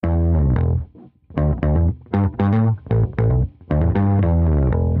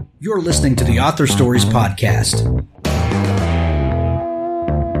You're listening to the Author Stories Podcast,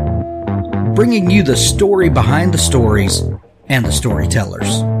 bringing you the story behind the stories and the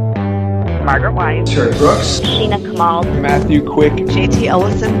storytellers. Margaret White, Terry Brooks, Sheena Kamal, Matthew Quick, JT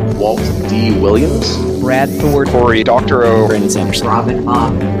Ellison, Walt D. Williams, Brad Thor, Corey Doctorow, Brandon Sanderson, Robin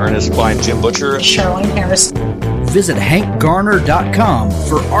Mott, Ernest Blind, Jim Butcher, Sherwin Harris. Visit hankgarner.com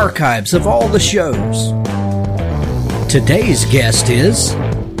for archives of all the shows. Today's guest is...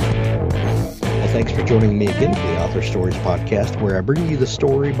 Well, thanks for joining me again for the Author Stories Podcast, where I bring you the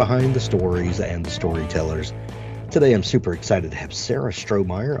story behind the stories and the storytellers. Today, I'm super excited to have Sarah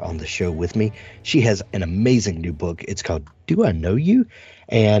Strohmeyer on the show with me. She has an amazing new book. It's called Do I Know You?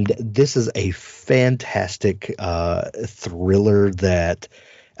 And this is a fantastic thriller that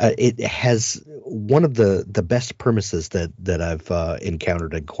it has one of the best premises that I've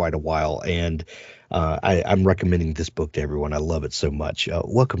encountered in quite a while. And I'm recommending this book to everyone. I love it so much.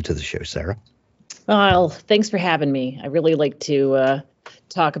 Welcome to the show, Sarah. Well, thanks for having me. I really like to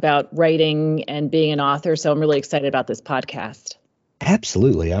talk about writing and being an author, so I'm really excited about this podcast.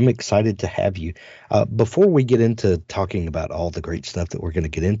 Absolutely. I'm excited to have you. Before we get into talking about all the great stuff that we're going to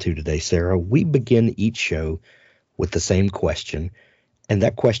get into today, Sarah, we begin each show with the same question. And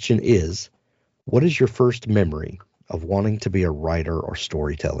that question is, what is your first memory of wanting to be a writer or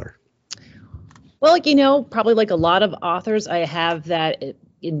storyteller? Well, probably like a lot of authors, I have that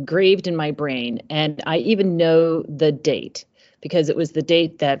engraved in my brain. And I even know the date, because it was the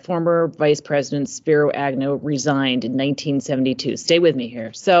date that former Vice President Spiro Agnew resigned in 1972. Stay with me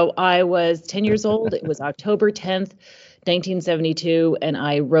here. So I was 10 years old. It was October 10th, 1972, and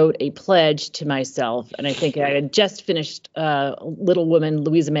I wrote a pledge to myself. And I think I had just finished Little Women,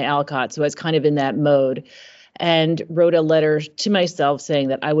 Louisa May Alcott, so I was kind of in that mode, and wrote a letter to myself saying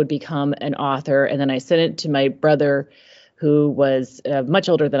that I would become an author. And then I sent it to my brother, who was much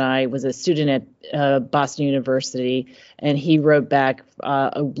older than I, was a student at Boston University, and he wrote back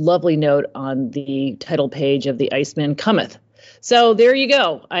a lovely note on the title page of The Iceman Cometh. So there you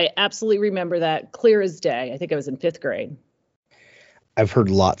go. I absolutely remember that clear as day. I think I was in fifth grade. I've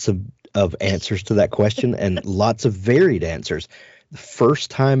heard lots of answers to that question and lots of varied answers. The first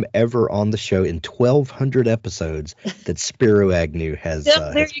time ever on the show in 1,200 episodes that Spiro Agnew has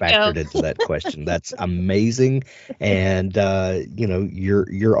factored into that question. That's amazing. And,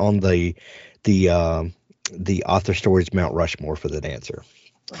 you're on the Author Stories Mount Rushmore for that answer,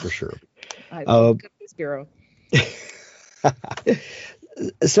 for sure. I love Spiro.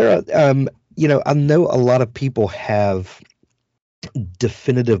 Sarah, I know a lot of people have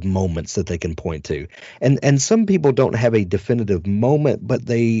definitive moments that they can point to, and some people don't have a definitive moment, but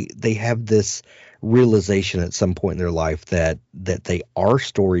they have this realization at some point in their life that they are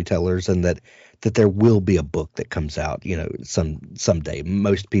storytellers, and that there will be a book that comes out someday.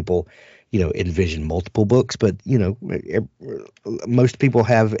 Most people envision multiple books, but most people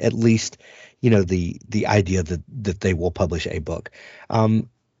have at least the idea that they will publish a book.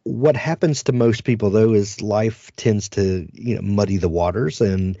 What happens to most people, though, is life tends to, muddy the waters,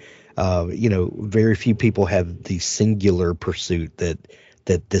 and, very few people have the singular pursuit that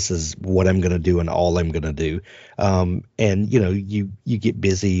this is what I'm going to do and all I'm going to do. And, you get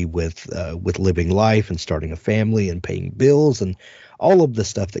busy with living life and starting a family and paying bills and all of the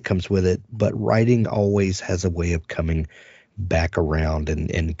stuff that comes with it. But writing always has a way of coming back around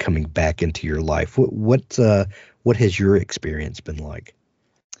and coming back into your life. What has your experience been like?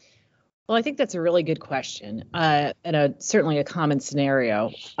 Well, I think that's a really good question, and certainly a common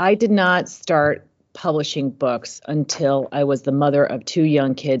scenario. I did not start publishing books until I was the mother of two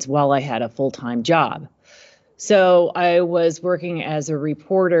young kids while I had a full-time job. So I was working as a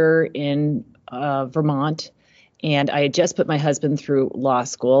reporter in Vermont, and I had just put my husband through law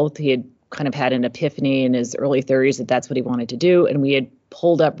school. He had kind of had an epiphany in his early 30s that that's what he wanted to do, and we had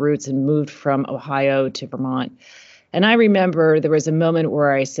pulled up roots and moved from Ohio to Vermont. And I remember there was a moment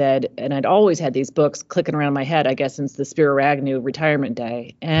where I said, and I'd always had these books clicking around my head, I guess, since the Spiro Agnew retirement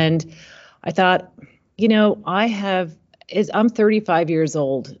day. And I thought, I'm 35 years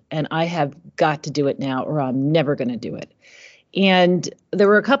old, and I have got to do it now, or I'm never going to do it. And there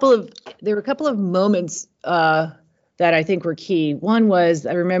were a couple of moments that I think were key. One was,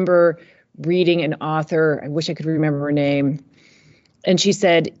 I remember reading an author, I wish I could remember her name, and she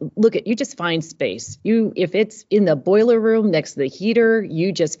said, look, you just find space. If it's in the boiler room next to the heater,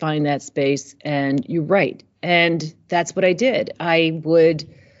 you just find that space and you write. And that's what I did. I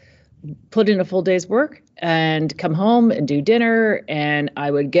would put in a full day's work and come home and do dinner, and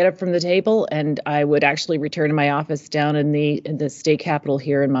I would get up from the table and I would actually return to my office down in the state capitol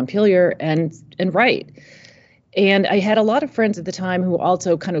here in Montpelier and write. And I had a lot of friends at the time who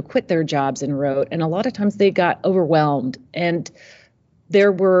also kind of quit their jobs and wrote, and a lot of times they got overwhelmed. And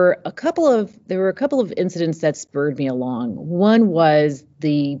there were a couple of incidents that spurred me along. One was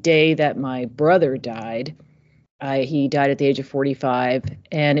the day that my brother died. He died at the age of 45,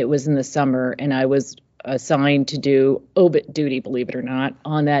 and it was in the summer, and I was assigned to do obit duty, believe it or not,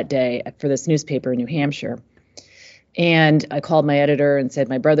 on that day for this newspaper in New Hampshire. And I called my editor and said,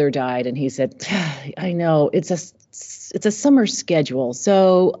 my brother died. And he said, I know, it's a summer schedule.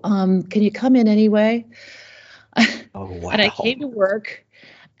 So can you come in anyway? Oh, wow. And I came to work,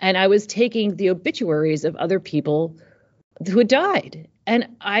 and I was taking the obituaries of other people who had died. And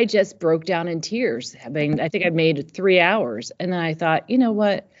I just broke down in tears. I mean, I think I made 3 hours. And then I thought, you know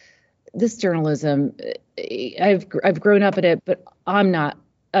what? This journalism, I've grown up in it, but I'm not.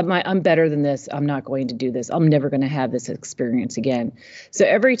 I'm better than this. I'm not going to do this. I'm never going to have this experience again. So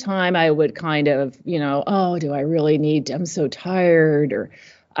every time I would kind of, oh, do I really need to? I'm so tired. Or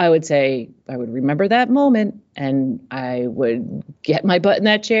I would remember that moment, and I would get my butt in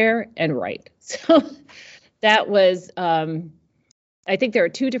that chair and write. So that was, I think there are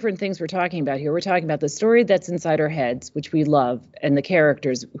two different things we're talking about here. We're talking about the story that's inside our heads, which we love, and the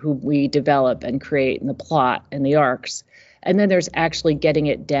characters who we develop and create, and the plot and the arcs. And then there's actually getting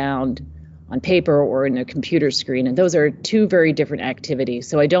it down on paper or in a computer screen. And those are two very different activities.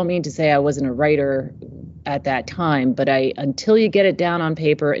 So I don't mean to say I wasn't a writer at that time, but until you get it down on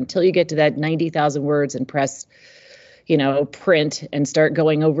paper, until you get to that 90,000 words and press, print and start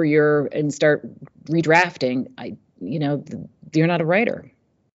going over and start redrafting, you're not a writer.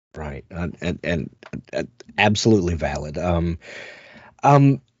 Right. And absolutely valid.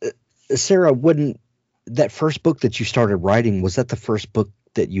 Sarah, that first book that you started writing, was that the first book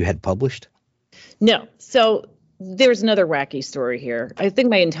that you had published? No. So there's another wacky story here. I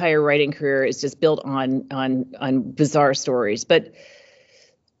think my entire writing career is just built on bizarre stories. But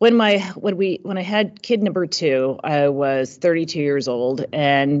when I had kid number 2, I was 32 years old,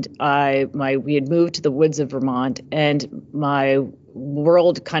 and we had moved to the woods of Vermont, and my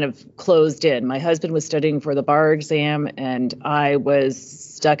world kind of closed in. My husband was studying for the bar exam, and I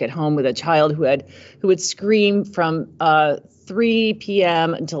was stuck at home with a child who would scream from 3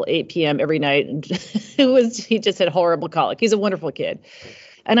 p.m. until 8 p.m. every night. And he just had horrible colic. He's a wonderful kid.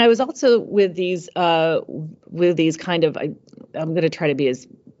 And I was also with these kind of, I'm going to try to be as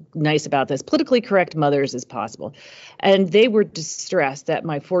nice about this, politically correct mothers as possible. And they were distressed that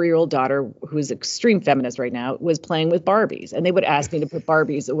my 4-year-old daughter, who's extreme feminist right now, was playing with Barbies. And they would ask me to put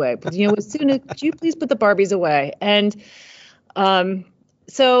Barbies away. But, as soon as, could you please put the Barbies away? And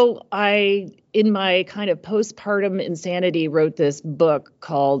so I, in my kind of postpartum insanity, wrote this book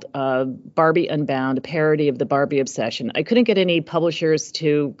called Barbie Unbound, a parody of the Barbie obsession. I couldn't get any publishers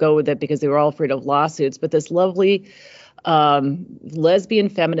to go with it because they were all afraid of lawsuits, but this lovely lesbian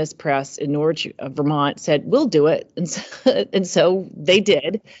feminist press in Norwich, Vermont said, we'll do it. And so they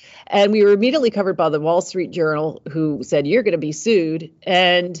did. And we were immediately covered by the Wall Street Journal, who said, you're going to be sued.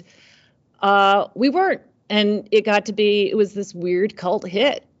 And we weren't. And it was this weird cult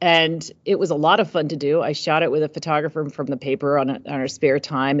hit. And it was a lot of fun to do. I shot it with a photographer from the paper on our spare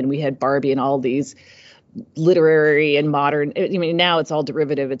time. And we had Barbie and all these literary and modern. I mean, now it's all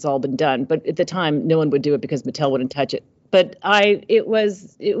derivative. It's all been done. But at the time, no one would do it because Mattel wouldn't touch it. But it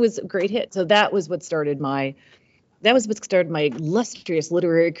was a great hit. So that was what started my illustrious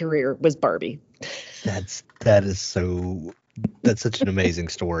literary career, was Barbie. That's such an amazing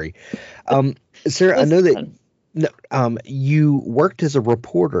story. Sarah, I know that you worked as a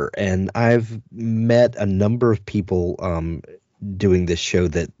reporter, and I've met a number of people doing this show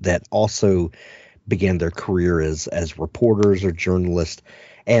that also began their career as reporters or journalists.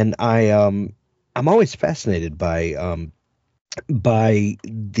 And I'm always fascinated by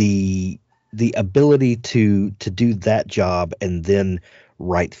the ability to do that job and then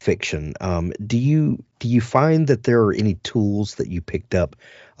write fiction. Do you find that there are any tools that you picked up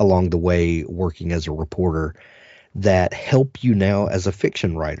along the way working as a reporter that help you now as a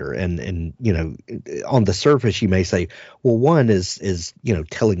fiction writer? And on the surface you may say, well, one is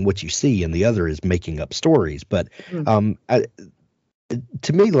telling what you see, and the other is making up stories. But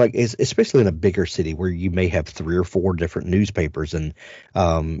to me, like, especially in a bigger city where you may have 3 or 4 different newspapers and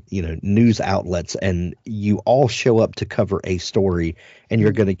news outlets, and you all show up to cover a story, and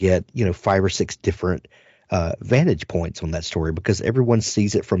you're going to get 5 or 6 different vantage points on that story because everyone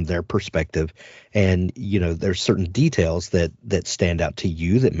sees it from their perspective, and there's certain details that stand out to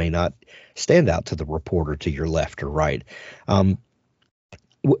you that may not stand out to the reporter to your left or right. Are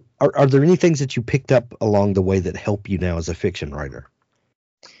there any things that you picked up along the way that help you now as a fiction writer?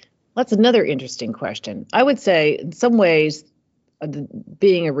 That's another interesting question. I would say in some ways,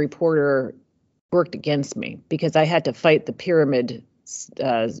 being a reporter worked against me because I had to fight the pyramid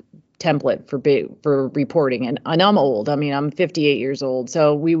template for reporting. And I'm old. I mean, I'm 58 years old.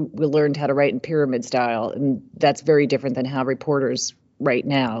 So we learned how to write in pyramid style. And that's very different than how reporters write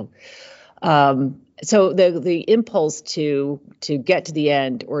now. So the impulse to get to the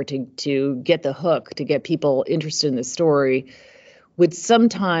end or to get the hook, to get people interested in the story would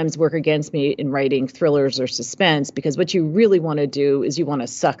sometimes work against me in writing thrillers or suspense, because what you really want to do is you want to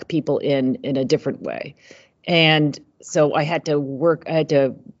suck people in a different way. And so I had to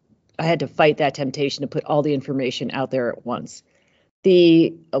fight that temptation to put all the information out there at once.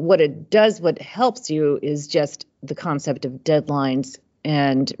 What helps you is just the concept of deadlines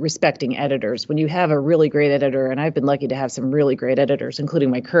and respecting editors. When you have a really great editor, and I've been lucky to have some really great editors,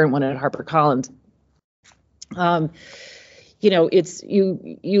 including my current one at HarperCollins, it's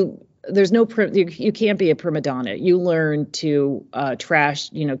there's no you can't be a prima donna. You learn to trash,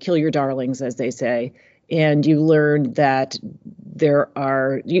 kill your darlings, as they say, and you learn that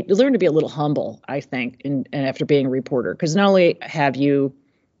you learn to be a little humble, I think, and after being a reporter, because not only have you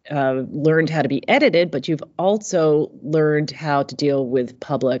learned how to be edited, but you've also learned how to deal with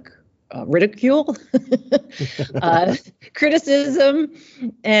public ridicule, criticism.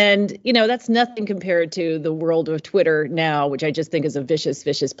 And, that's nothing compared to the world of Twitter now, which I just think is a vicious,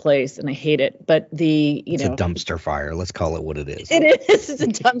 vicious place. And I hate it. But it's a dumpster fire. Let's call it what it is. It is. It's a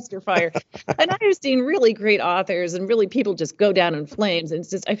dumpster fire. And I've seen really great authors and really people just go down in flames. And it's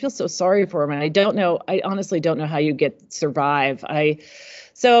just, I feel so sorry for them. And I honestly don't know how you survive.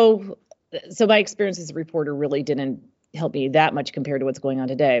 So my experience as a reporter really didn't help me that much compared to what's going on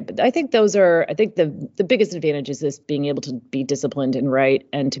today. But I think the biggest advantage is this being able to be disciplined and write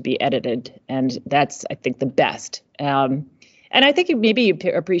and to be edited. And that's, I think, the best. And I think you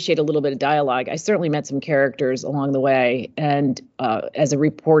appreciate a little bit of dialogue. I certainly met some characters along the way. And as a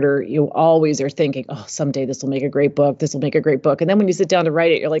reporter, you always are thinking, oh, someday this will make a great book. This will make a great book. And then when you sit down to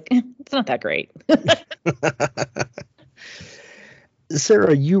write it, you're like, it's not that great.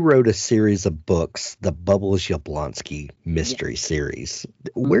 Sarah, you wrote a series of books, the Bubbles Yablonsky mystery series.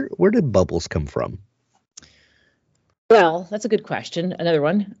 Where did Bubbles come from? Well, that's a good question. Another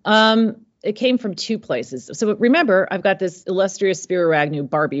one. It came from two places. So remember, I've got this illustrious Spiro Agnew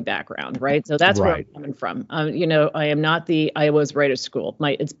Barbie background, right? So that's where I'm coming from. I am not I was right at school.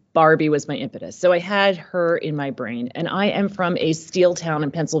 Barbie was my impetus. So I had her in my brain. And I am from a steel town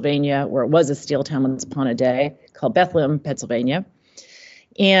in Pennsylvania, where it was a steel town once upon a day, called Bethlehem, Pennsylvania.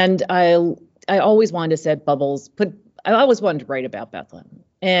 And I always wanted to set Bubbles, I always wanted to write about Bethlehem.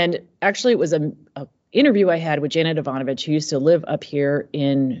 And actually, it was an interview I had with Janet Ivanovich, who used to live up here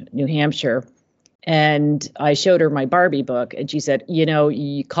in New Hampshire. And I showed her my Barbie book, and she said,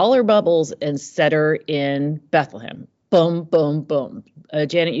 you call her Bubbles and set her in Bethlehem. Boom, boom, boom.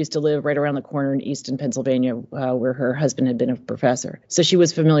 Janet used to live right around the corner in Easton, Pennsylvania, where her husband had been a professor. So she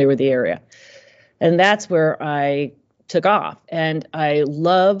was familiar with the area. And that's where I took off. And I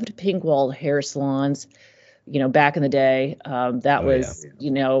loved pink-walled hair salons, back in the day.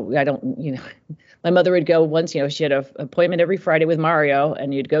 My mother would go once, she had an appointment every Friday with Mario,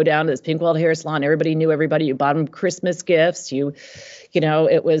 and you'd go down to this pink-walled hair salon. Everybody knew everybody. You bought them Christmas gifts.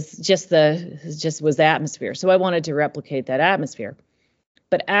 It was just was the atmosphere. So I wanted to replicate that atmosphere.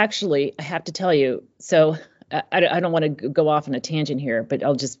 But actually, I have to tell you, so I don't want to go off on a tangent here, but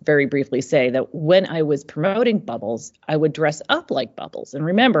I'll just very briefly say that when I was promoting Bubbles, I would dress up like Bubbles. And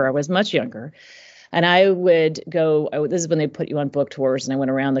remember, I was much younger. And I would go, this is when they put you on book tours, and I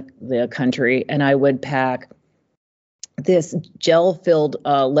went around the country, and I would pack this gel-filled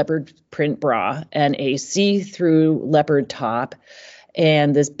leopard print bra and a see-through leopard top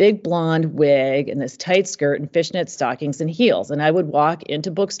and this big blonde wig and this tight skirt and fishnet stockings and heels. And I would walk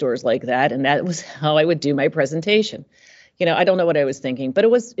into bookstores like that, and that was how I would do my presentation. I don't know what I was thinking, but it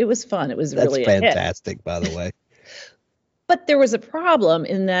was fun. It was really fantastic, by the way. But there was a problem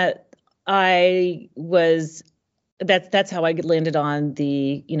in that that's how I landed on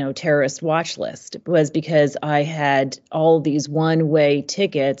the, terrorist watch list, was because I had all these one-way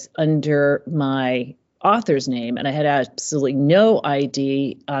tickets under my author's name, and I had absolutely no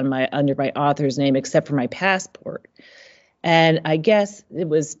ID under my author's name except for my passport. And I guess it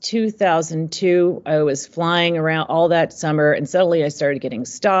was 2002. I was flying around all that summer, and suddenly I started getting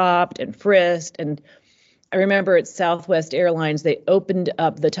stopped and frisked, and I remember at Southwest Airlines, they opened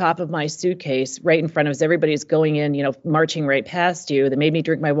up the top of my suitcase right in front of us. Everybody's going in, marching right past you. They made me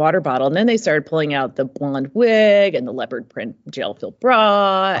drink my water bottle. And then they started pulling out the blonde wig and the leopard print gel-filled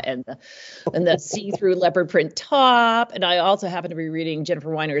bra and the see-through leopard print top. And I also happened to be reading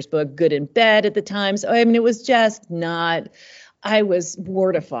Jennifer Weiner's book, Good in Bed, at the time. So, it was just not... I was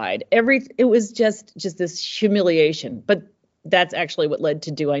mortified. It was just this humiliation. But that's actually what led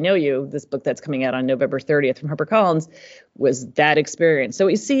to Do I Know You, this book that's coming out on November 30th from HarperCollins, was that experience. So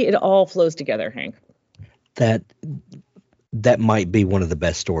you see, it all flows together, Hank. That might be one of the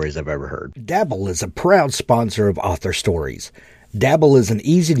best stories I've ever heard. Dabble is a proud sponsor of Author Stories. Dabble is an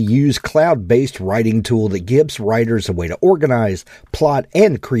easy-to-use, cloud-based writing tool that gives writers a way to organize, plot,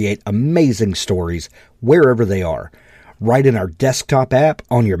 and create amazing stories wherever they are. Write in our desktop app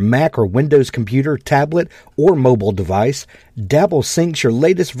on your Mac or Windows computer, tablet, or mobile device. Dabble syncs your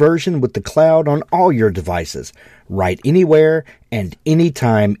latest version with the cloud on all your devices. Write anywhere and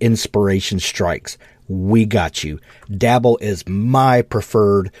anytime inspiration strikes. We got you. Dabble is my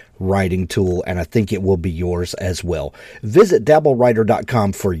preferred writing tool, and I think it will be yours as well. Visit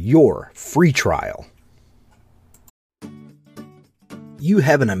dabblewriter.com for your free trial. You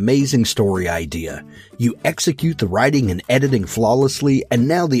have an amazing story idea. You execute the writing and editing flawlessly, and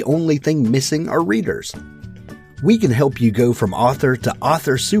now the only thing missing are readers. We can help you go from author to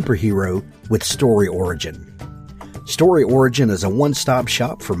author superhero with Story Origin. Story Origin is a one-stop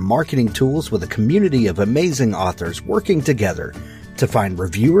shop for marketing tools with a community of amazing authors working together to find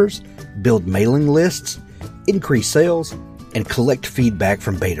reviewers, build mailing lists, increase sales, and collect feedback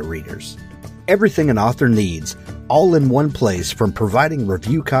from beta readers. Everything an author needs, all in one place, from providing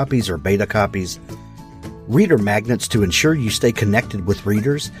review copies or beta copies, reader magnets to ensure you stay connected with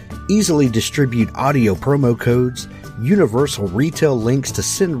readers, easily distribute audio promo codes, universal retail links to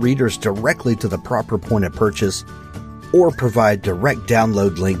send readers directly to the proper point of purchase, or provide direct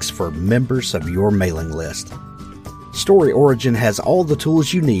download links for members of your mailing list. Story Origin has all the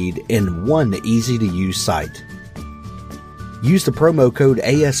tools you need in one easy-to-use site. Use the promo code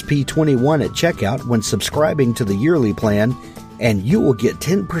ASP21 at checkout when subscribing to the yearly plan, and you will get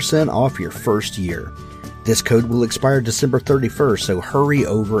 10% off your first year. This code will expire December 31st, so hurry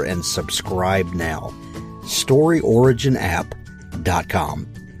over and subscribe now. StoryOriginApp.com.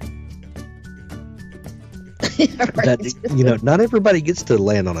 Not everybody gets to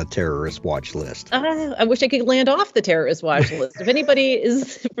land on a terrorist watch list. I wish I could land off the terrorist watch list. If anybody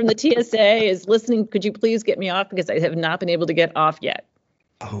is from the TSA is listening, could you please get me off, because I have not been able to get off yet.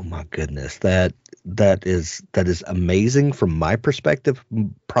 Oh my goodness, that is amazing from my perspective.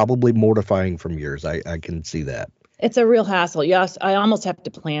 Probably mortifying from yours. I can see that. It's a real hassle. Yes, I almost have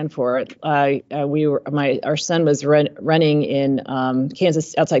to plan for it. Our son was running in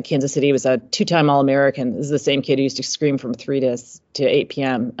Kansas, outside Kansas City. He was a two-time All-American. This is the same kid who used to scream from 3 to 8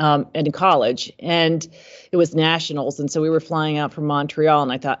 p.m. And in college, and it was nationals. And so we were flying out from Montreal,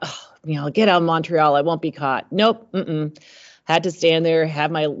 and I thought, I'll get out of Montreal. I won't be caught. Nope. Had to stand there,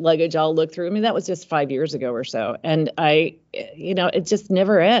 have my luggage all looked through. That was just 5 years ago or so. And it just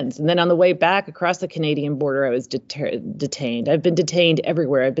never ends. And then on the way back across the Canadian border, I was detained. I've been detained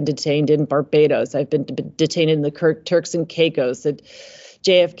everywhere. I've been detained in Barbados. I've been detained in the Turks and Caicos, at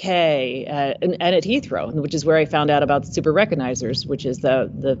JFK, and at Heathrow, which is where I found out about super recognizers, which is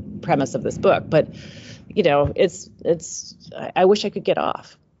the premise of this book. But, I wish I could get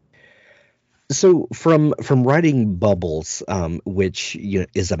off. So from writing Bubbles, which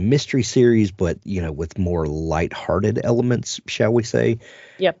is a mystery series, but with more lighthearted elements, shall we say?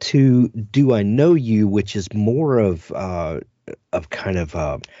 Yep. To Do I Know You, which is more of kind of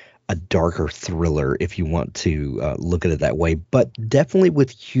a darker thriller, if you want to look at it that way, but definitely with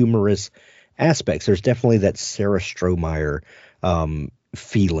humorous aspects. There's definitely that Sarah Strohmeyer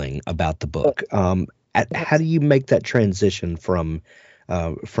feeling about the book. How do you make that transition from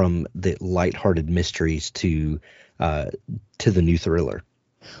the lighthearted mysteries to the new thriller?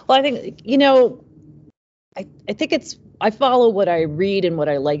 Well, I think, I think I follow what I read and what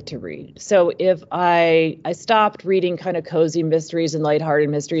I like to read. So if I stopped reading kind of cozy mysteries and lighthearted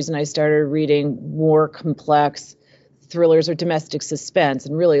mysteries, and I started reading more complex thrillers or domestic suspense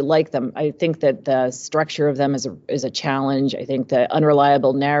and really like them, I think that the structure of them is a challenge. I think the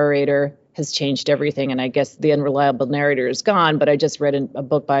unreliable narrator has changed everything. And I guess the unreliable narrator is gone, but I just read a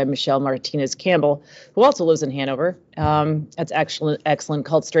book by Michelle Martinez Campbell, who also lives in Hanover. That's excellent,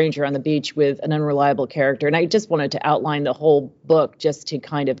 called Stranger on the Beach, with an unreliable character. And I just wanted to outline the whole book just to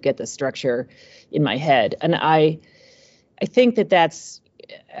kind of get the structure in my head. And I think that's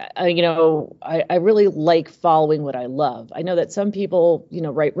I really like following what I love. I know that some people,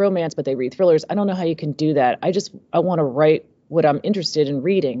 write romance, but they read thrillers. I don't know how you can do that. I want to write what I'm interested in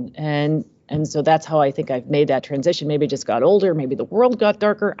reading. And so that's how I think I've made that transition. Maybe I just got older. Maybe the world got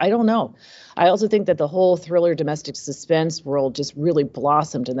darker. I don't know. I also think that the whole thriller domestic suspense world just really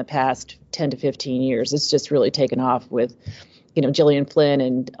blossomed in the past 10 to 15 years. It's just really taken off with, Gillian Flynn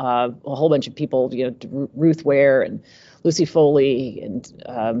and a whole bunch of people, Ruth Ware and Lucy Foley and,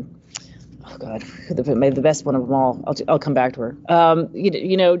 oh God, the best one of them all. I'll come back to her. I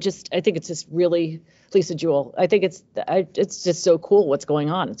think it's just really Lisa Jewell. I think it's just so cool what's going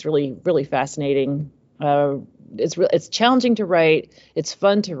on. It's really, really fascinating. It's challenging to write. It's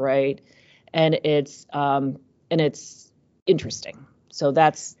fun to write, and it's interesting. So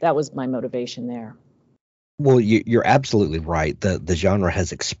that was my motivation there. Well, you're absolutely right. The genre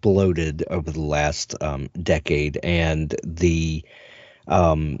has exploded over the last decade, and the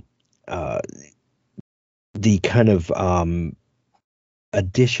kind of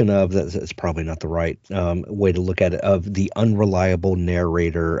addition of that's probably not the right way to look at it, of the unreliable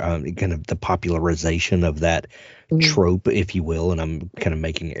narrator, kind of the popularization of that trope, if you will, and I'm kind of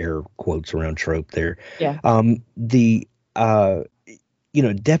making air quotes around trope there. Yeah.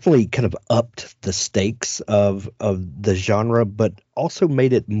 Definitely kind of upped the stakes of the genre, but also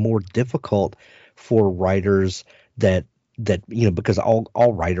made it more difficult for writers that because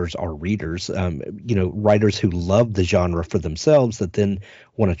all writers are readers, writers who love the genre for themselves that then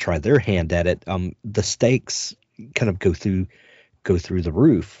want to try their hand at it. The stakes kind of go through the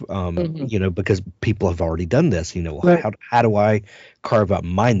roof, because people have already done this. Right. How do I carve out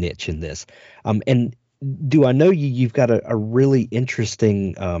my niche in this? And do I know you've got a really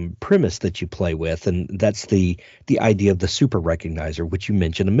interesting premise that you play with, and that's the idea of the super recognizer, which you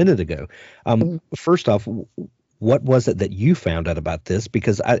mentioned a minute ago. First off, what was it that you found out about this?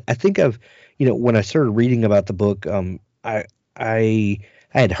 Because I think when I started reading about the book, I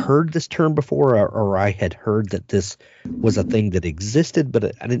had heard this term before, or I had heard that this was a thing that existed,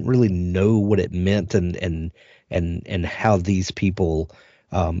 but I didn't really know what it meant and how these people,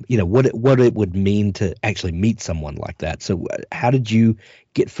 what it would mean to actually meet someone like that. So how did you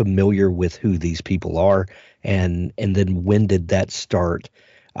get familiar with who these people are, and then when did that start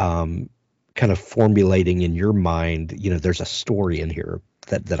kind of formulating in your mind, there's a story in here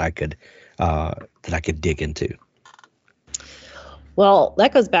that I could dig into? Well,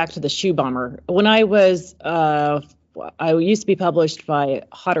 that goes back to the Shoe Bomber. When I used to be published by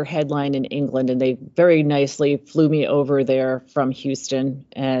Hotter Headline in England, and they very nicely flew me over there from Houston,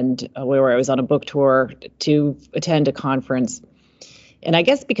 and where I was on a book tour to attend a conference. And I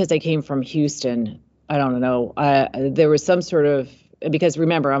guess because I came from Houston, I don't know, there was some sort of, because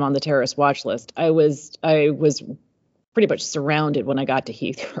remember, I'm on the terrorist watch list. I was pretty much surrounded when I got to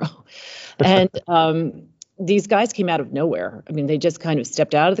Heathrow, and these guys came out of nowhere. I mean, they just kind of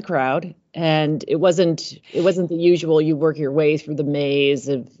stepped out of the crowd, and it wasn't the usual. You work your way through the maze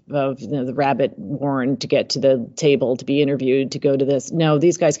of the rabbit warren to get to the table to be interviewed to go to this. No,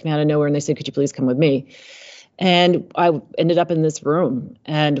 these guys came out of nowhere, and they said, "Could you please come with me?" And I ended up in this room,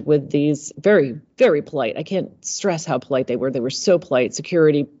 and with these very, very polite, I can't stress how polite they were. They were so polite,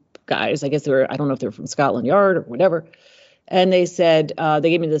 security guys. I guess I don't know if they were from Scotland Yard or whatever. And they said, they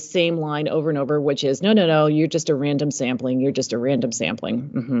gave me the same line over and over, which is, no, you're just a random sampling. You're just a random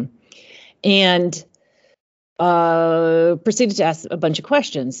sampling. And proceeded to ask a bunch of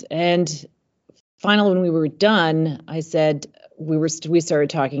questions. And finally, when we were done, I said, we started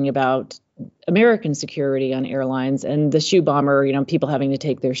talking about American security on airlines and the Shoe Bomber, people having to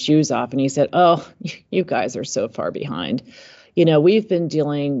take their shoes off. And he said, "Oh, you guys are so far behind. We've been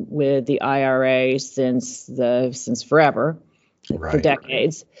dealing with the IRA since forever, right, for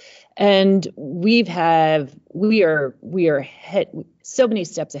decades. And we are so many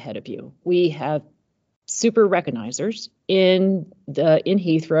steps ahead of you. We have super recognizers in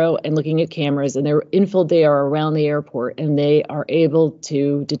Heathrow and looking at cameras, and they are around the airport, and they are able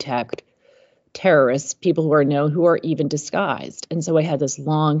to detect terrorists, people who are known, who are even disguised." And so I had this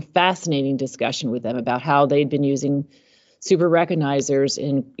long, fascinating discussion with them about how they'd been using super recognizers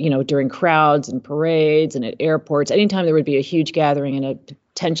during crowds and parades and at airports, anytime there would be a huge gathering and a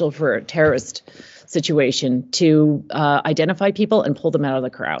potential for a terrorist situation, to identify people and pull them out of the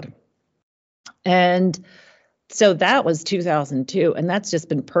crowd. And so that was 2002, and that's just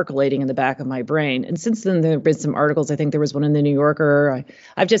been percolating in the back of my brain. And since then, there have been some articles. I think there was one in the New Yorker.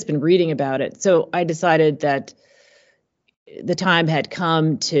 I've just been reading about it. So I decided that the time had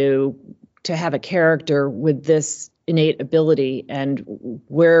come to have a character with this innate ability, and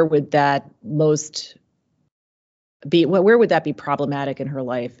where would that most where would that be problematic in her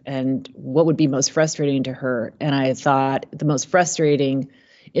life, and what would be most frustrating to her? And I thought the most frustrating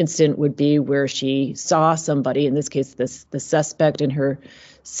instant would be where she saw somebody, in this case, the suspect in her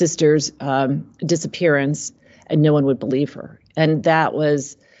sister's disappearance, and no one would believe her. And that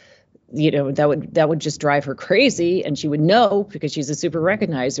was, that would just drive her crazy. And she would know, because she's a super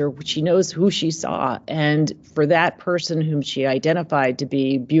recognizer, she knows who she saw. And for that person whom she identified to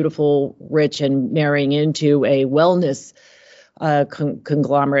be beautiful, rich, and marrying into a wellness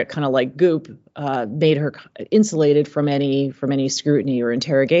conglomerate, kind of like Goop, made her insulated from any scrutiny or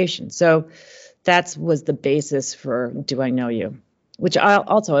interrogation. So that was the basis for Do I Know You? Which it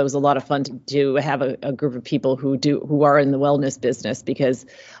was a lot of fun to have a group of people who are in the wellness business, because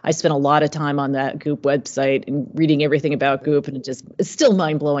I spent a lot of time on that Goop website and reading everything about Goop, and it's still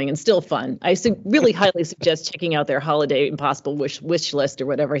mind blowing and still fun. I really highly suggest checking out their holiday impossible wish list or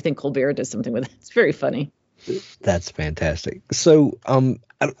whatever. I think Colbert does something with it. It's very funny. That's fantastic. So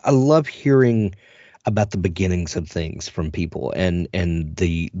I love hearing about the beginnings of things from people, and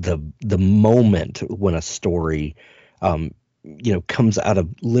the moment when a story comes out of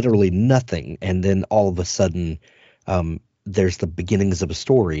literally nothing, and then all of a sudden there's the beginnings of a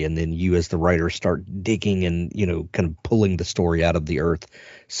story, and then you as the writer start digging and kind of pulling the story out of the earth,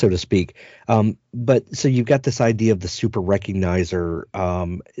 so to speak. But so you've got this idea of the super recognizer.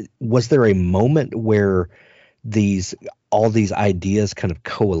 Was there a moment where all these ideas kind of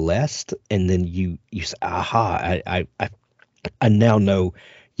coalesced, and then you say, aha, I now know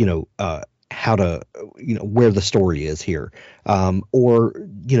how to where the story is here, or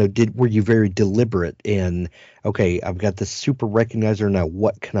were you very deliberate in, okay, I've got this super recognizer, now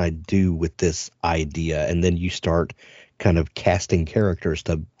what can I do with this idea? And then you start kind of casting characters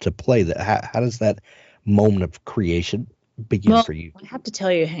to play that. How does that moment of creation begin for you? I have to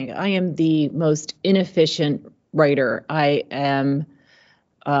tell you, Hank, I am the most inefficient writer. I am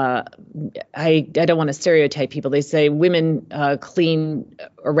I don't want to stereotype people. They say women clean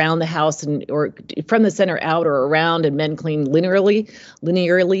around the house or from the center out or around, and men clean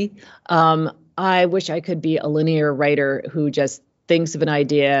linearly. I wish I could be a linear writer who just thinks of an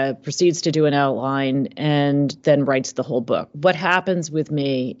idea, proceeds to do an outline, and then writes the whole book. What happens with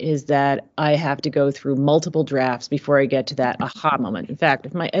me is that I have to go through multiple drafts before I get to that aha moment. In fact,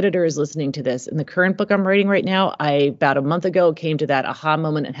 if my editor is listening to this, in the current book I'm writing right now, about a month ago came to that aha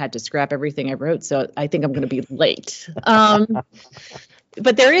moment and had to scrap everything I wrote. So I think I'm going to be late.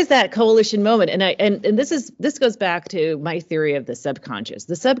 But there is that coalition moment, and this goes back to my theory of the subconscious.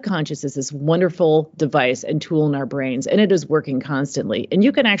 The subconscious is this wonderful device and tool in our brains, and it is working constantly. And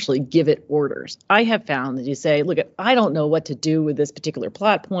you can actually give it orders. I have found that you say, "Look, I don't know what to do with this particular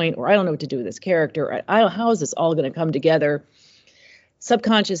plot point, or I don't know what to do with this character. How is this all going to come together?"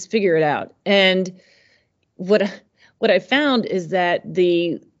 Subconscious, figure it out. And what I found is that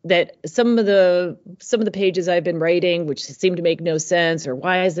some of the pages I've been writing, which seem to make no sense, or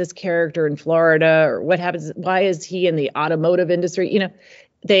why is this character in Florida, or what happens, why is he in the automotive industry?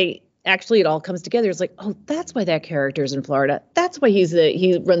 It all comes together. It's like, oh, that's why that character is in Florida. That's why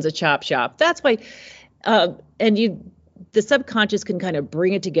he runs a chop shop. That's why, the subconscious can kind of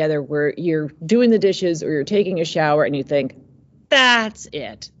bring it together where you're doing the dishes or you're taking a shower and you think, that's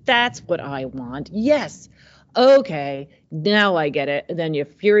it. That's what I want. Yes. Okay, now I get it. And then you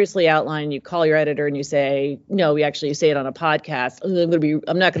furiously outline, you call your editor and you say, no, you say it on a podcast. I'm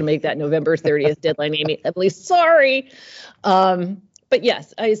not going to make that November 30th deadline, Emily, sorry. But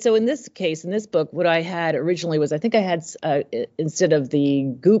yes, so in this case, in this book, what I had originally was, I think I had, instead of the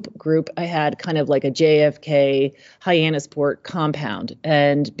Goop group, I had kind of like a JFK Hyannisport compound.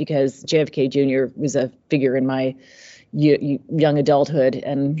 And because JFK Jr. was a figure in my young adulthood,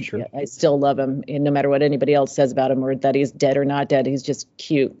 and sure. I still love him, and no matter what anybody else says about him, or that he's dead or not dead, he's just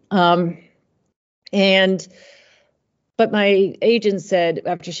cute. But my agent said,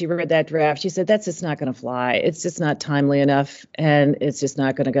 after she read that draft, she said, that's just not going to fly. It's just not timely enough, and it's just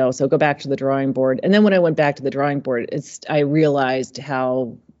not going to go. So go back to the drawing board. And then when I went back to the drawing board, I realized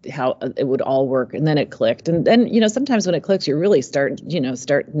how it would all work, and then it clicked. And then, sometimes when it clicks, you really start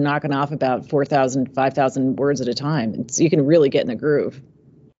knocking off about 4,000, 5,000 words at a time. You can really get in the groove.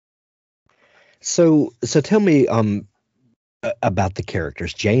 So tell me about the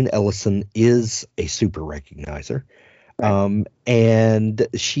characters. Jane Ellison is a super recognizer. Right. And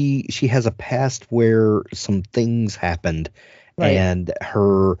she has a past where some things happened, right, and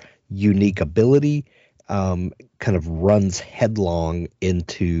her unique ability kind of runs headlong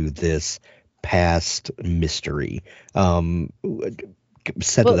into this past mystery.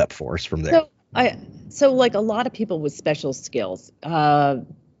 Set it up for us from there. So like a lot of people with special skills,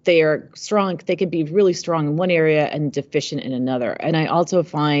 they are strong. They can be really strong in one area and deficient in another. And I also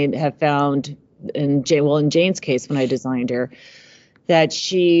have found in Jane's case, when I designed her, that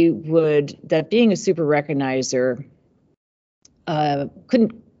that being a super recognizer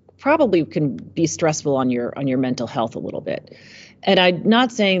can be stressful on your mental health a little bit. And I'm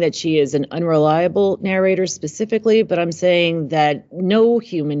not saying that she is an unreliable narrator specifically, but I'm saying that no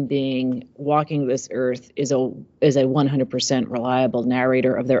human being walking this earth is a 100% reliable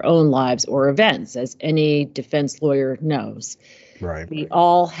narrator of their own lives or events, as any defense lawyer knows. Right. We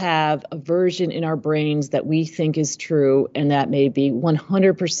all have a version in our brains that we think is true, and that may be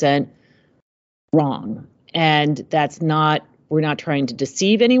 100% wrong. And we're not trying to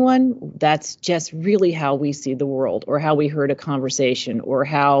deceive anyone. That's just really how we see the world, or how we heard a conversation, or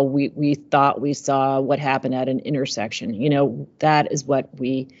how we thought we saw what happened at an intersection. That is what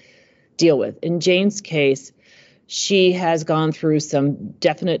we deal with. In Jane's case, she has gone through some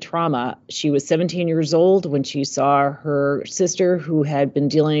definite trauma. She was 17 years old when she saw her sister, who had been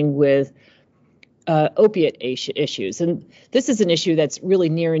dealing with opiate issues. And this is an issue that's really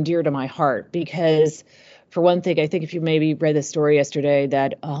near and dear to my heart, because for one thing, I think if you maybe read the story yesterday,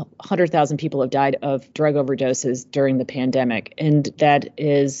 that 100,000 people have died of drug overdoses during the pandemic. And that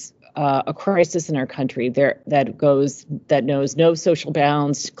is a crisis in our country that knows no social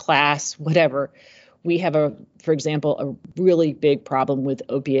bounds, class, whatever. We have, for example, a really big problem with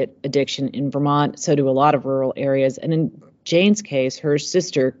opiate addiction in Vermont. So do a lot of rural areas. And in Jane's case, her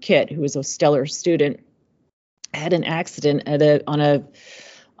sister, Kit, who was a stellar student, had an accident on a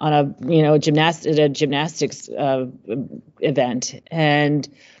gymnastics event, and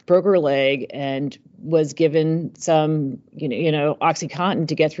broke her leg, and was given some OxyContin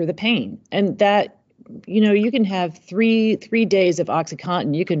to get through the pain. And that, you can have three days of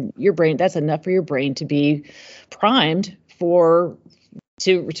OxyContin. Your brain, that's enough for your brain to be primed to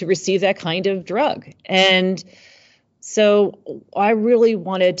receive that kind of drug. And so I really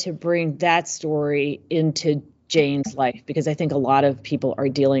wanted to bring that story into Jane's life, because I think a lot of people are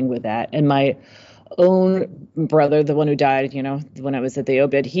dealing with that. And my own brother, the one who died, when I was at the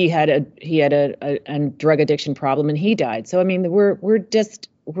Obit, he had a drug addiction problem, and he died. So I mean, we're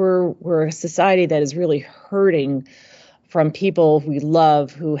a society that is really hurting from people we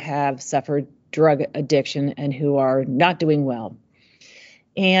love who have suffered drug addiction and who are not doing well.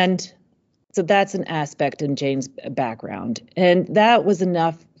 And so that's an aspect in Jane's background, and that was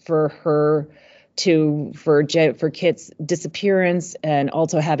enough for her for Kit's disappearance, and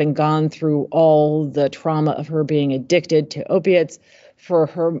also having gone through all the trauma of her being addicted to opiates, for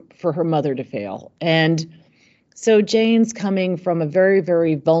her mother to fail. And so Jane's coming from a very,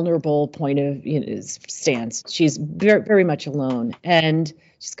 very vulnerable point of stance. She's very, very much alone, and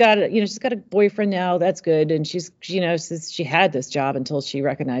she's got a boyfriend now. That's good, and she's she had this job until she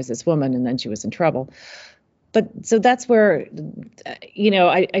recognized this woman, and then she was in trouble. But so that's where,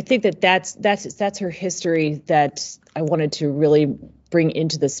 I think that's her history that I wanted to really bring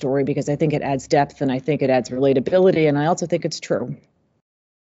into the story, because I think it adds depth, and I think it adds relatability, and I also think it's true.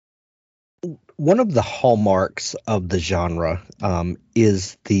 One of the hallmarks of the genre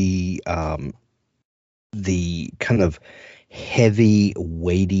is the kind of heavy,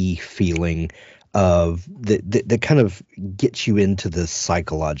 weighty feeling of that kind of gets you into the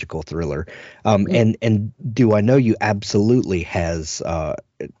psychological thriller. And Do I Know You absolutely has that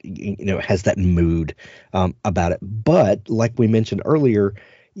mood about it. But like we mentioned earlier,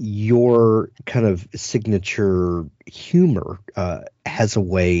 your kind of signature humor has a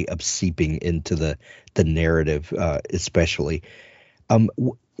way of seeping into the narrative, especially.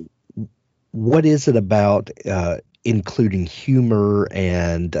 What is it about including humor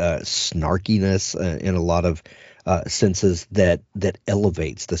and snarkiness in a lot of senses that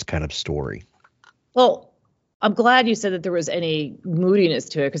elevates this kind of story? Well, I'm glad you said that there was any moodiness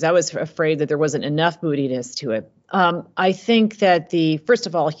to it, because I was afraid that there wasn't enough moodiness to it. I think that first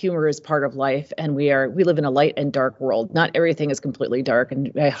of all, humor is part of life, and we live in a light and dark world. Not everything is completely dark,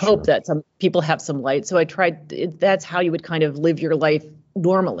 and I hope that some people have some light. So that's how you would kind of live your life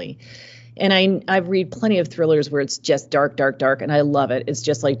normally. And I read plenty of thrillers where it's just dark, dark, dark, and I love it. It's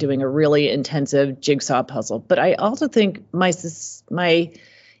just like doing a really intensive jigsaw puzzle. But I also think my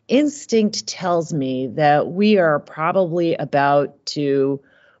instinct tells me that we are probably about to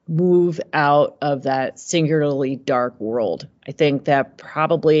move out of that singularly dark world. I think that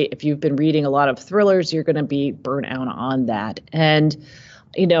probably if you've been reading a lot of thrillers, you're going to be burnt out on that. And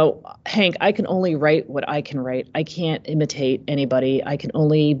Hank, I can only write what I can write. I can't imitate anybody. I can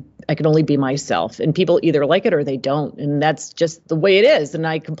only be myself, and people either like it or they don't. And that's just the way it is. And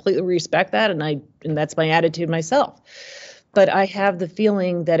I completely respect that. And that's my attitude myself. But I have the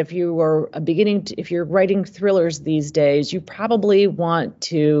feeling that if you are if you're writing thrillers these days, you probably want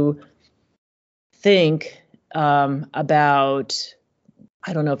to think about,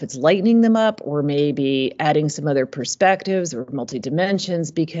 I don't know if it's lightening them up or maybe adding some other perspectives or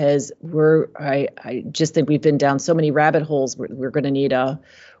multi-dimensions, because I just think we've been down so many rabbit holes. We're going to need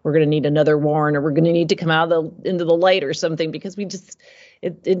another Warren, or we're going to need to come out into the light or something, because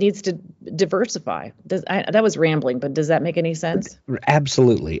it needs to diversify. That was rambling, but does that make any sense?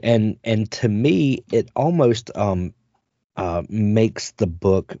 Absolutely. And to me, it almost makes the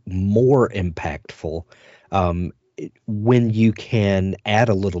book more impactful when you can add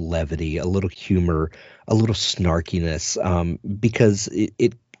a little levity, a little humor, a little snarkiness, because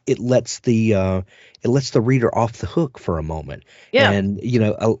it lets the reader off the hook for a moment, and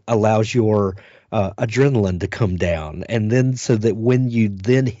allows your adrenaline to come down, and then so that when you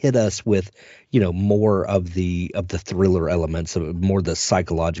then hit us with more of the thriller elements, more the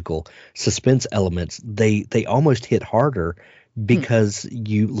psychological suspense elements, they almost hit harder because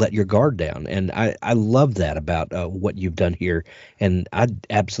you let your guard down. And I love that about what you've done here, and I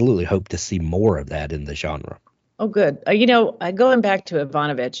absolutely hope to see more of that in the genre. Oh, good. Going back to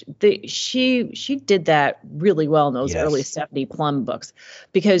Ivanovich, she did that really well in those early Stephanie Plum books,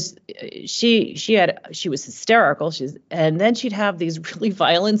 because she was hysterical. And then she'd have these really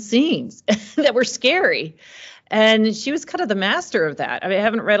violent scenes that were scary. And she was kind of the master of that. I mean, I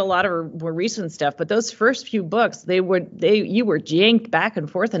haven't read a lot of her more recent stuff, but those first few books, you were janked back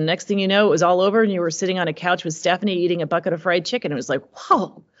and forth, and next thing you know, it was all over, and you were sitting on a couch with Stephanie eating a bucket of fried chicken. It was like,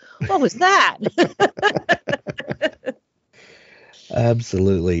 whoa, what was that?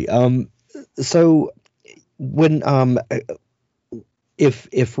 Absolutely. So when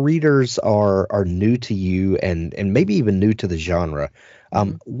if readers are new to you and maybe even new to the genre,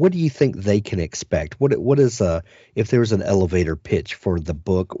 what do you think they can expect? What is if there was an elevator pitch for the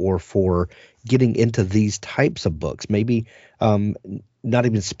book, or for getting into these types of books? Maybe not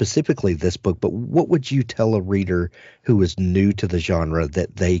even specifically this book, but what would you tell a reader who is new to the genre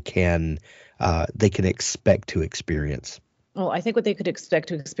that they can expect to experience? Well, I think what they could expect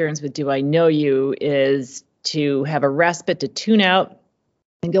to experience with Do I Know You is to have a respite, to tune out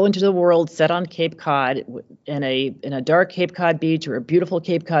and go into the world set on Cape Cod, in a dark Cape Cod beach, or a beautiful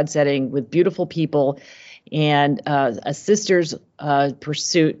Cape Cod setting with beautiful people, and a sister's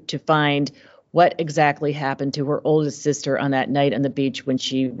pursuit to find what exactly happened to her oldest sister on that night on the beach when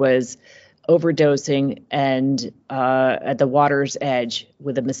she was overdosing and at the water's edge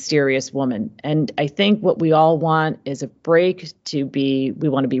with a mysterious woman. And I think what we all want is a break. We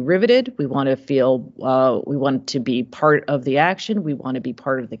want to be riveted. We want to feel, we want to be part of the action. We want to be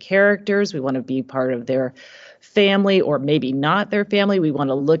part of the characters. We want to be part of their family, or maybe not their family. We want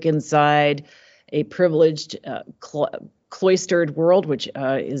to look inside a privileged, cloistered world, which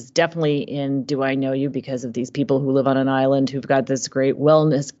is definitely in Do I Know You, because of these people who live on an island who've got this great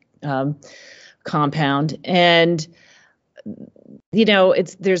wellness compound. And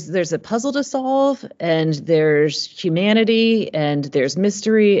there's a puzzle to solve, and there's humanity, and there's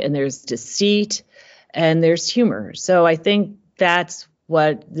mystery, and there's deceit, and there's humor. So I think that's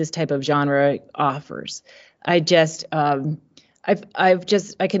what this type of genre offers. I can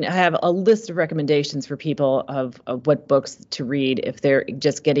have a list of recommendations for people of what books to read if they're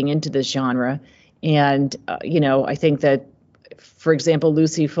just getting into this genre. And I think that, for example,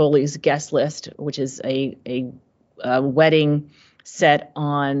 Lucy Foley's Guest List, which is a wedding set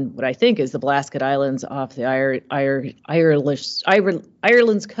on what I think is the Blasket Islands off the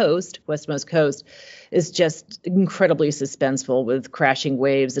Ireland's coast, westmost coast, is just incredibly suspenseful, with crashing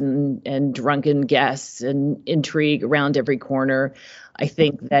waves and drunken guests and intrigue around every corner. I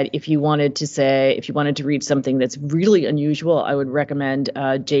think that if you wanted to read something that's really unusual, I would recommend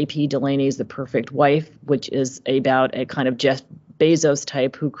J.P. Delaney's The Perfect Wife, which is about a kind of Jeff Bezos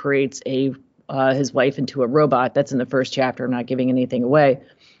type who creates his wife into a robot. That's in the first chapter. I'm not giving anything away,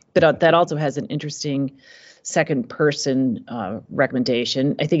 but that also has an interesting second person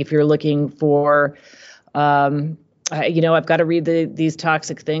recommendation. I think if you're looking for, I've got to read these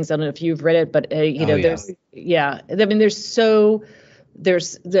toxic things. I don't know if you've read it, but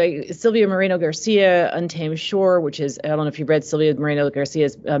there's the Silvia Moreno Garcia Untamed Shore, which is, I don't know if you've read Silvia Moreno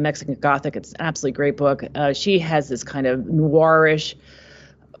Garcia's Mexican Gothic. It's an absolutely great book. She has this kind of noirish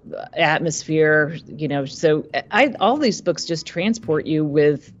atmosphere, so all these books just transport you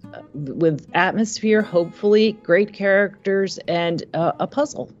with atmosphere, hopefully great characters, and a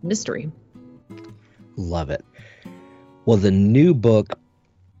puzzle mystery. Love it. Well, the new book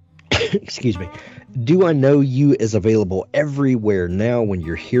excuse me, Do I Know You is available everywhere now. When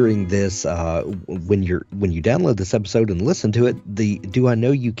you're hearing this, when you download this episode and listen to it, the Do I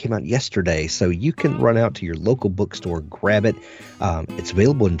Know You came out yesterday, so you can run out to your local bookstore, grab it. It's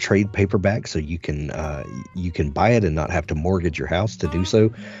available in trade paperback, so you can buy it and not have to mortgage your house to do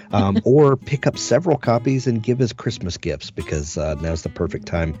so, or pick up several copies and give as Christmas gifts, because now's the perfect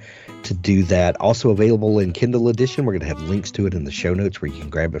time to do that. Also available in Kindle edition. We're going to have links to it in the show notes where you can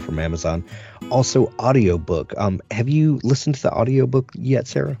grab it from Amazon. Also, audiobook. Have you listened to the audiobook yet,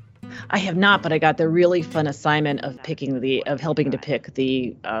 Sarah? I have not, but I got the really fun assignment of helping to pick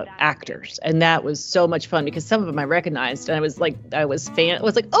the actors, and that was so much fun because some of them I recognized, and I was like,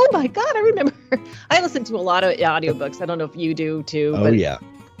 oh my god, I remember. I listen to a lot of audiobooks. I don't know if you do too. Oh yeah.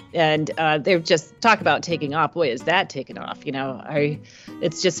 And they're just talk about taking off. Boy, is that taken off?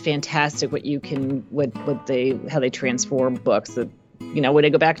 It's just fantastic what you can, how they transform books. That, when I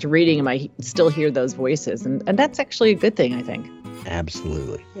go back to reading them, I still hear those voices, and that's actually a good thing, I think.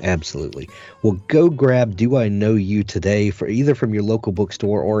 Absolutely. Well, go grab Do I Know You today, for either from your local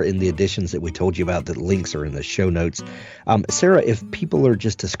bookstore or in the editions that we told you about. The links are in the show notes. Sarah, if people are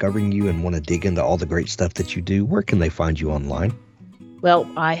just discovering you and want to dig into all the great stuff that you do, where can they find you online? Well,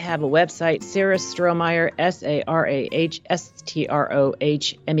 I have a website, Sarah Strohmeyer,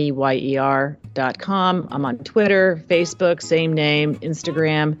 SarahStrohmeyer.com. I'm on Twitter, Facebook, same name,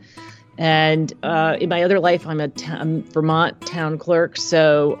 Instagram. And in my other life, I'm a Vermont town clerk,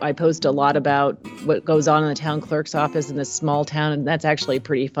 so I post a lot about what goes on in the town clerk's office in this small town, and that's actually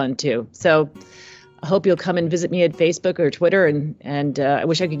pretty fun too. So I hope you'll come and visit me at Facebook or Twitter, and I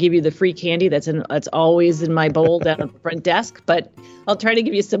wish I could give you the free candy that's always in my bowl down at the front desk, but I'll try to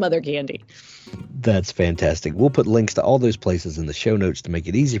give you some other candy. That's fantastic. We'll put links to all those places in the show notes to make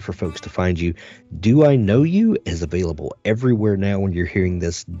it easy for folks to find you. Do I Know You is available everywhere now. When you're hearing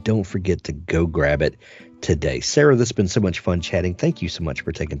this, don't forget to go grab it today. Sarah, this has been so much fun chatting. Thank you so much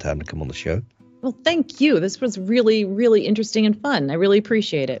for taking time to come on the show. Well, thank you. This was really, really interesting and fun. I really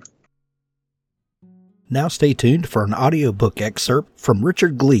appreciate it. Now stay tuned for an audiobook excerpt from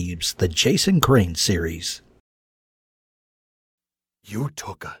Richard Gleaves' The Jason Crane series. You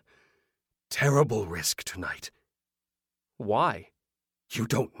took a terrible risk tonight. Why? You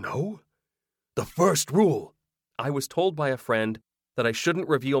don't know? The first rule. I was told by a friend that I shouldn't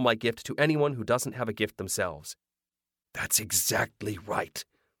reveal my gift to anyone who doesn't have a gift themselves. That's exactly right.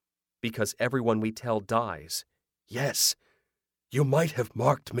 Because everyone we tell dies. Yes, you might have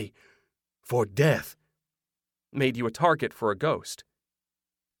marked me for death. Made you a target for a ghost.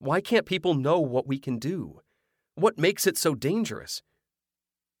 Why can't people know what we can do? What makes it so dangerous?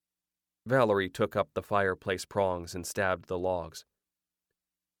 Valerie took up the fireplace prongs and stabbed the logs.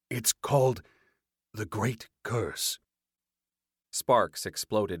 It's called the Great Curse. Sparks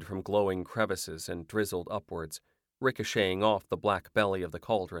exploded from glowing crevices and drizzled upwards, ricocheting off the black belly of the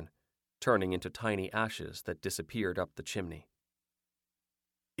cauldron, turning into tiny ashes that disappeared up the chimney.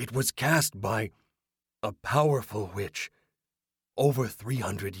 It was cast by a powerful witch over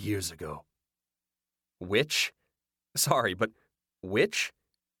 300 years ago. Witch? Sorry, but witch?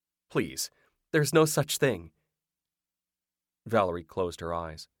 Please, there's no such thing. Valerie closed her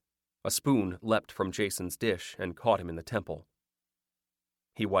eyes. A spoon leapt from Jason's dish and caught him in the temple.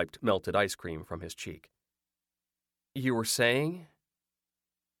 He wiped melted ice cream from his cheek. You were saying?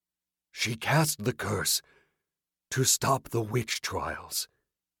 She cast the curse to stop the witch trials.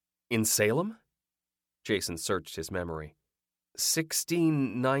 In Salem? Jason searched his memory.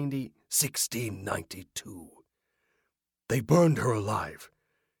 1692. They burned her alive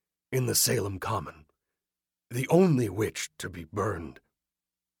in the Salem Common. The only witch to be burned.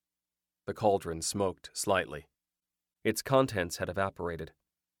 The cauldron smoked slightly. Its contents had evaporated.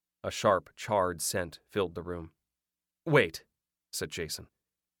 A sharp, charred scent filled the room. Wait, said Jason.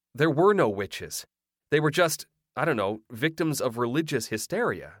 There were no witches. They were just, victims of religious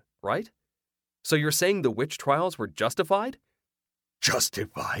hysteria, right? So you're saying the witch trials were justified?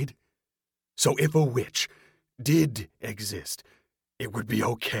 Justified? So if a witch did exist, it would be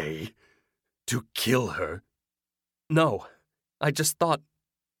okay to kill her? No, I just thought...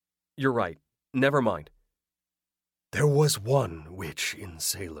 You're right. Never mind. There was one witch in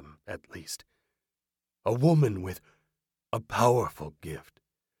Salem, at least. A woman with a powerful gift.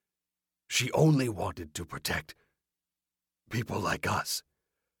 She only wanted to protect people like us.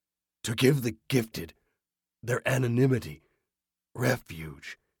 To give the gifted their anonymity,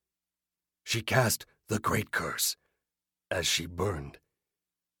 refuge. She cast the Great Curse as she burned.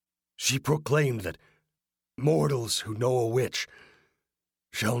 She proclaimed that mortals who know a witch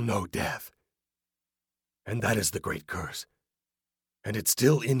shall know death. And that is the Great Curse. And it's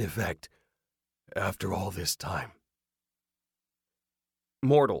still in effect after all this time.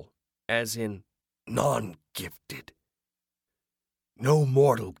 Mortal, as in... Non-gifted. No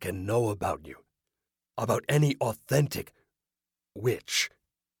mortal can know about you, about any authentic witch.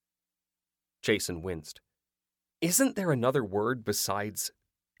 Jason winced. Isn't there another word besides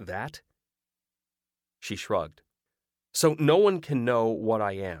that? She shrugged. So no one can know what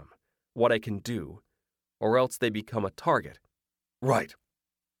I am, what I can do, or else they become a target. Right.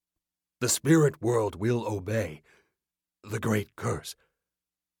 The spirit world will obey the great curse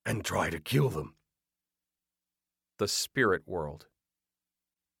and try to kill them. The spirit world.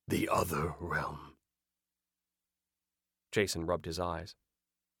 The other realm. Jason rubbed his eyes.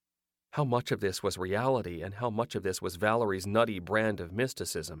 How much of this was reality and how much of this was Valerie's nutty brand of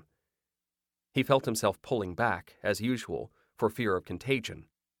mysticism? He felt himself pulling back, as usual, for fear of contagion.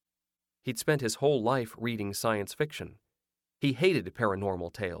 He'd spent his whole life reading science fiction. He hated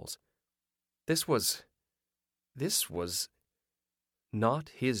paranormal tales. This was not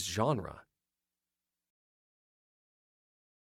his genre.